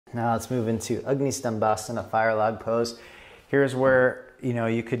Now let's move into Agni Stambhasana, fire log pose. Here's where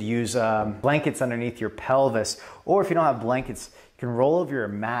you could use blankets underneath your pelvis, or if you don't have blankets, you can roll over your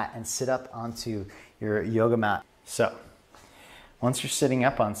mat and sit up onto your yoga mat. So once you're sitting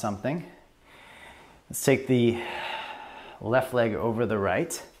up on something, let's take the left leg over the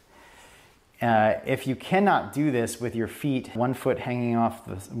right. If you cannot do this with your feet, one foot hanging off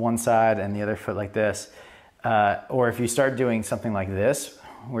the one side and the other foot like this, or if you start doing something like this,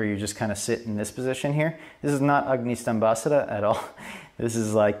 where you just kind of sit in this position here, this is not Agni Stambhasana at all. This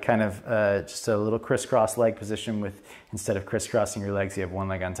is like kind of just a little crisscross leg position with, instead of crisscrossing your legs, you have one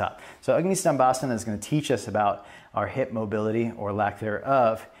leg on top. So Agni Stambhasana is going to teach us about our hip mobility, or lack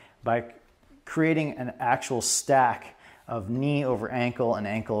thereof, by creating an actual stack of knee over ankle and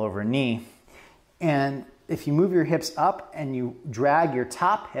ankle over knee. And if you move your hips up and you drag your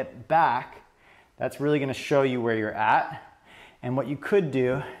top hip back, that's really going to show you where you're at. And what you could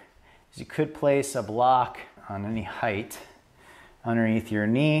do is you could place a block on any height underneath your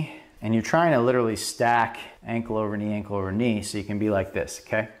knee, and you're trying to literally stack ankle over knee, so you can be like this,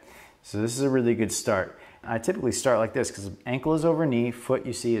 okay? So this is a really good start. I typically start like this because ankle is over knee, foot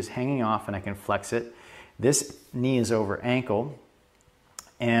you see is hanging off and I can flex it. This knee is over ankle,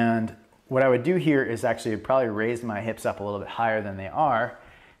 and what I would do here is actually probably raise my hips up a little bit higher than they are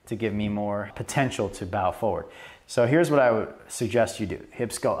to give me more potential to bow forward. So here's what I would suggest you do.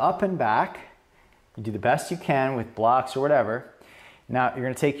 Hips go up and back. You do the best you can with blocks or whatever. Now you're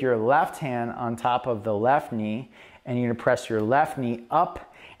going to take your left hand on top of the left knee, and you're going to press your left knee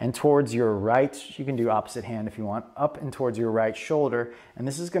up and towards your right. You can do opposite hand if you want, up and towards your right shoulder. And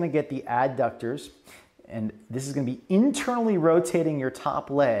this is going to get the adductors, and this is going to be internally rotating your top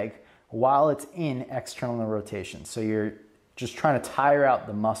leg while it's in external rotation. So you're just trying to tire out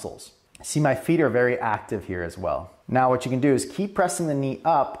the muscles. See, my feet are very active here as well. Now what you can do is keep pressing the knee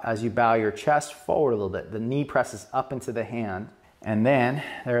up as you bow your chest forward a little bit. The knee presses up into the hand. And then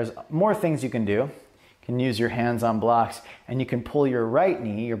there's more things you can do. You can use your hands on blocks, and you can pull your right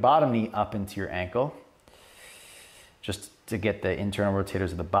knee, your bottom knee, up into your ankle, just to get the internal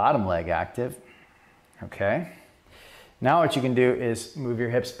rotators of the bottom leg active. Okay. Now what you can do is move your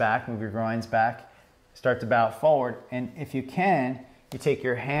hips back, move your groins back, start to bow forward. And if you can, you take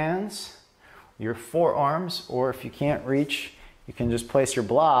your hands, your forearms, or if you can't reach, you can just place your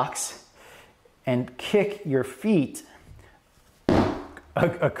blocks and kick your feet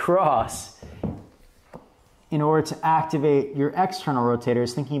across in order to activate your external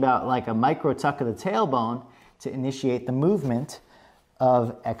rotators, thinking about like a micro tuck of the tailbone to initiate the movement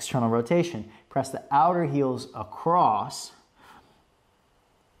of external rotation. Press the outer heels across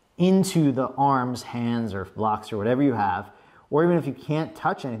into the arms, hands, or blocks, or whatever you have. Or even if you can't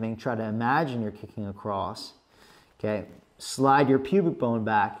touch anything, try to imagine you're kicking across. Okay, slide your pubic bone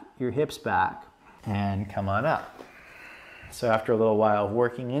back, your hips back, and come on up. So after a little while of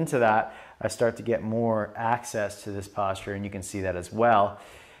working into that, I start to get more access to this posture, and you can see that as well.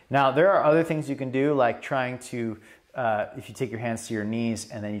 Now, there are other things you can do, like trying to, if you take your hands to your knees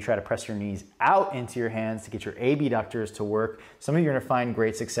and then you try to press your knees out into your hands to get your abductors to work. Some of you are going to find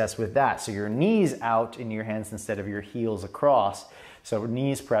great success with that. So your knees out in your hands instead of your heels across. So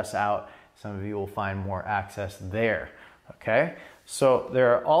knees press out. Some of you will find more access there. Okay? So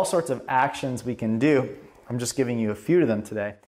there are all sorts of actions we can do. I'm just giving you a few of them today.